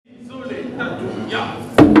Ja.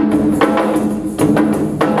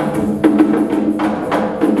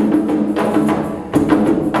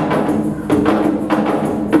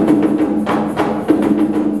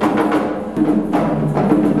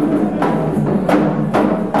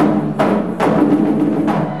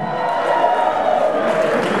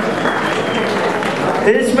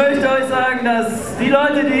 Ich möchte euch sagen, dass die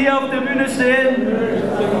Leute, die hier auf der Bühne stehen,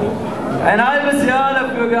 ein halbes Jahr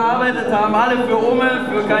dafür gearbeitet haben, alle für Umme,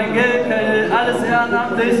 für kein Geld, alles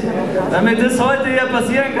ehrenamtlich, damit das heute hier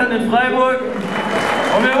passieren kann in Freiburg.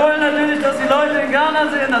 Und wir wollen natürlich, dass die Leute in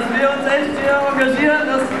Ghana sehen, dass wir uns echt hier engagieren,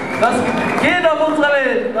 dass was geht auf unserer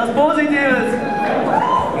Welt, was Positives.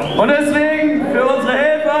 Und deswegen für unsere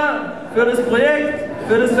Helfer, für das Projekt,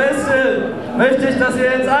 für das Festival möchte ich, dass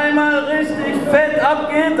ihr jetzt einmal richtig fett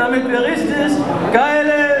abgeht, damit wir richtig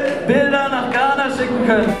geile Bilder nach Ghana schicken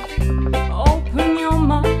können. Open your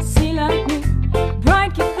mind, see like me.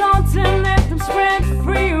 Break your thoughts and let them spread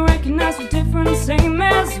free. Recognize the difference, same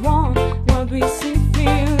as one. What we see,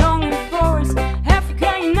 feel, longing for is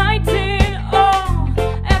Africa united. Oh,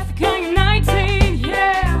 Africa united,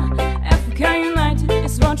 yeah. Africa united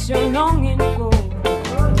is what you're longing for.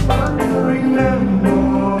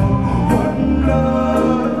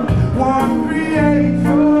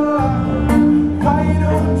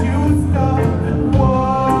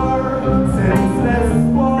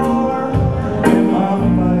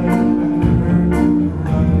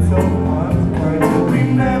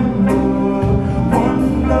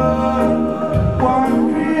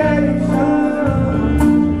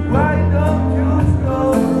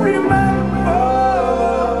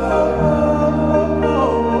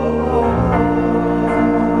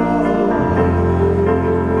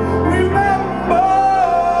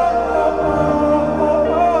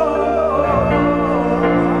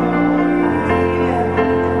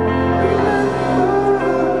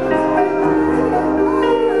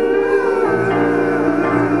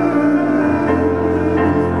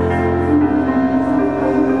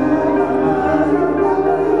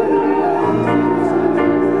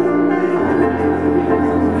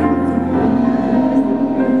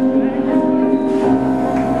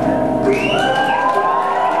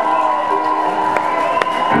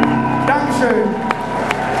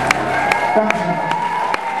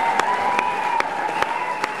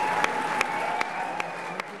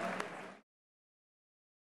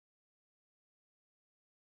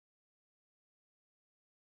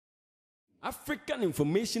 African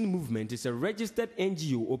Information Movement is a registered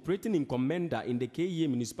NGO operating in Komenda in the KEA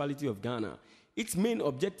municipality of Ghana. Its main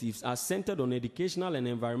objectives are centered on educational and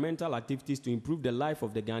environmental activities to improve the life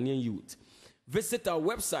of the Ghanaian youth. Visit our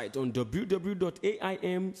website on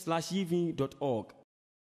www.aim/yiv.org.